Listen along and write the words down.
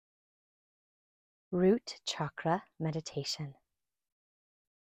Root Chakra Meditation.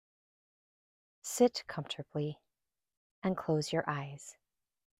 Sit comfortably and close your eyes.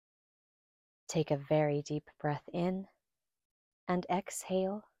 Take a very deep breath in and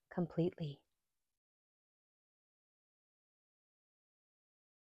exhale completely.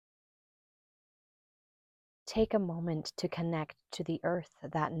 Take a moment to connect to the earth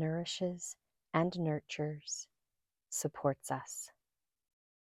that nourishes and nurtures, supports us.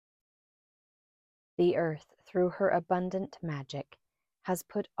 The earth, through her abundant magic, has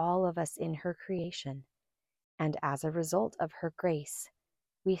put all of us in her creation, and as a result of her grace,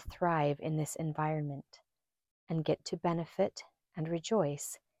 we thrive in this environment and get to benefit and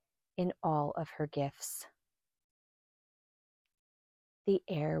rejoice in all of her gifts. The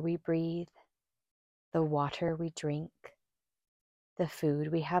air we breathe, the water we drink, the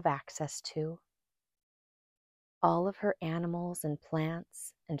food we have access to, all of her animals and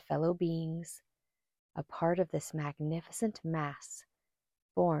plants and fellow beings, a part of this magnificent mass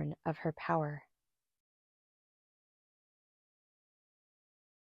born of her power.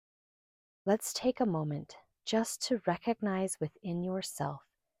 Let's take a moment just to recognize within yourself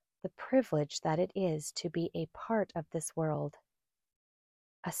the privilege that it is to be a part of this world,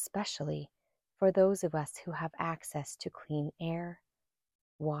 especially for those of us who have access to clean air,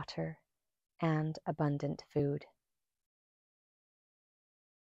 water, and abundant food.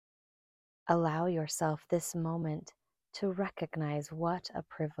 Allow yourself this moment to recognize what a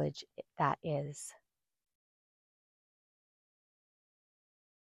privilege that is.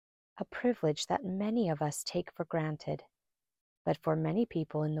 A privilege that many of us take for granted, but for many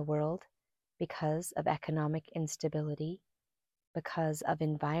people in the world, because of economic instability, because of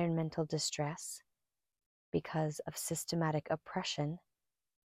environmental distress, because of systematic oppression,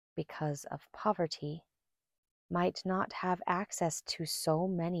 because of poverty, might not have access to so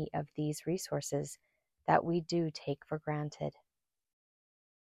many of these resources that we do take for granted.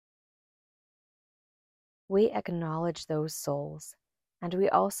 We acknowledge those souls, and we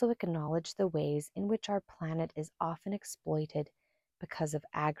also acknowledge the ways in which our planet is often exploited because of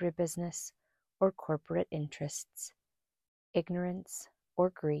agribusiness or corporate interests, ignorance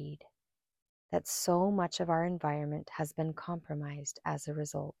or greed, that so much of our environment has been compromised as a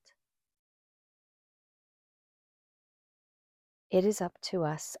result. It is up to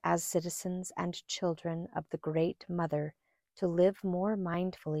us as citizens and children of the Great Mother to live more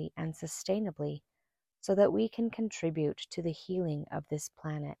mindfully and sustainably so that we can contribute to the healing of this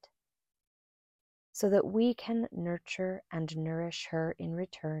planet, so that we can nurture and nourish her in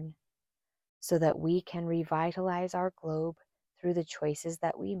return, so that we can revitalize our globe through the choices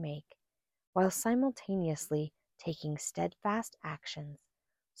that we make, while simultaneously taking steadfast actions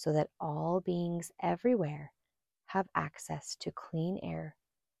so that all beings everywhere have access to clean air,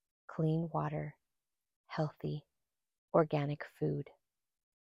 clean water, healthy, organic food.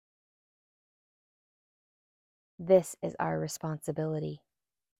 This is our responsibility.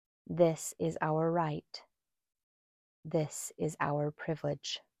 This is our right. This is our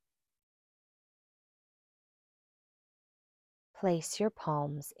privilege. Place your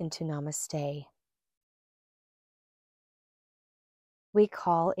palms into Namaste. We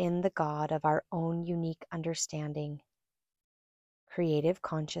call in the God of our own unique understanding, creative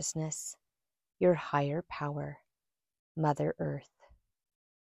consciousness, your higher power, Mother Earth.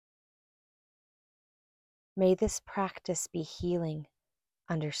 May this practice be healing,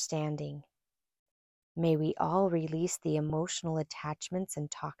 understanding. May we all release the emotional attachments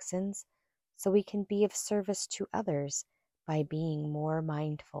and toxins so we can be of service to others by being more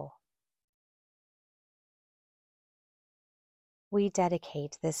mindful. We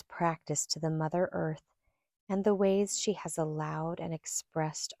dedicate this practice to the Mother Earth and the ways she has allowed and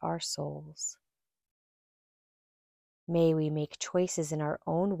expressed our souls. May we make choices in our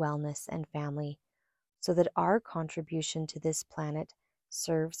own wellness and family so that our contribution to this planet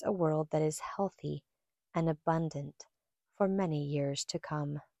serves a world that is healthy and abundant for many years to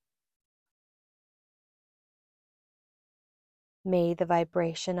come. May the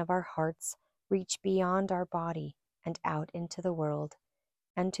vibration of our hearts reach beyond our body and out into the world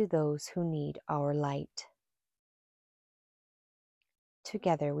and to those who need our light.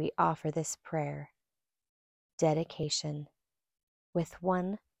 Together we offer this prayer, dedication, with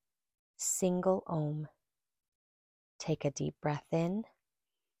one single Om. Take a deep breath in.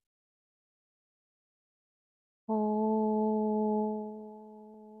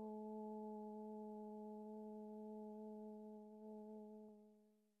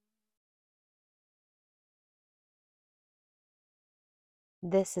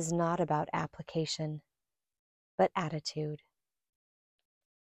 This is not about application, but attitude.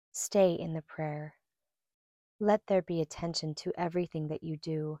 Stay in the prayer Let there be attention to everything that you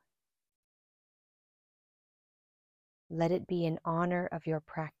do. Let it be in honor of your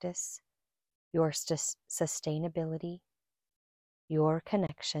practice, your sustainability, your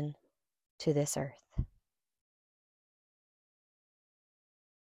connection to this earth.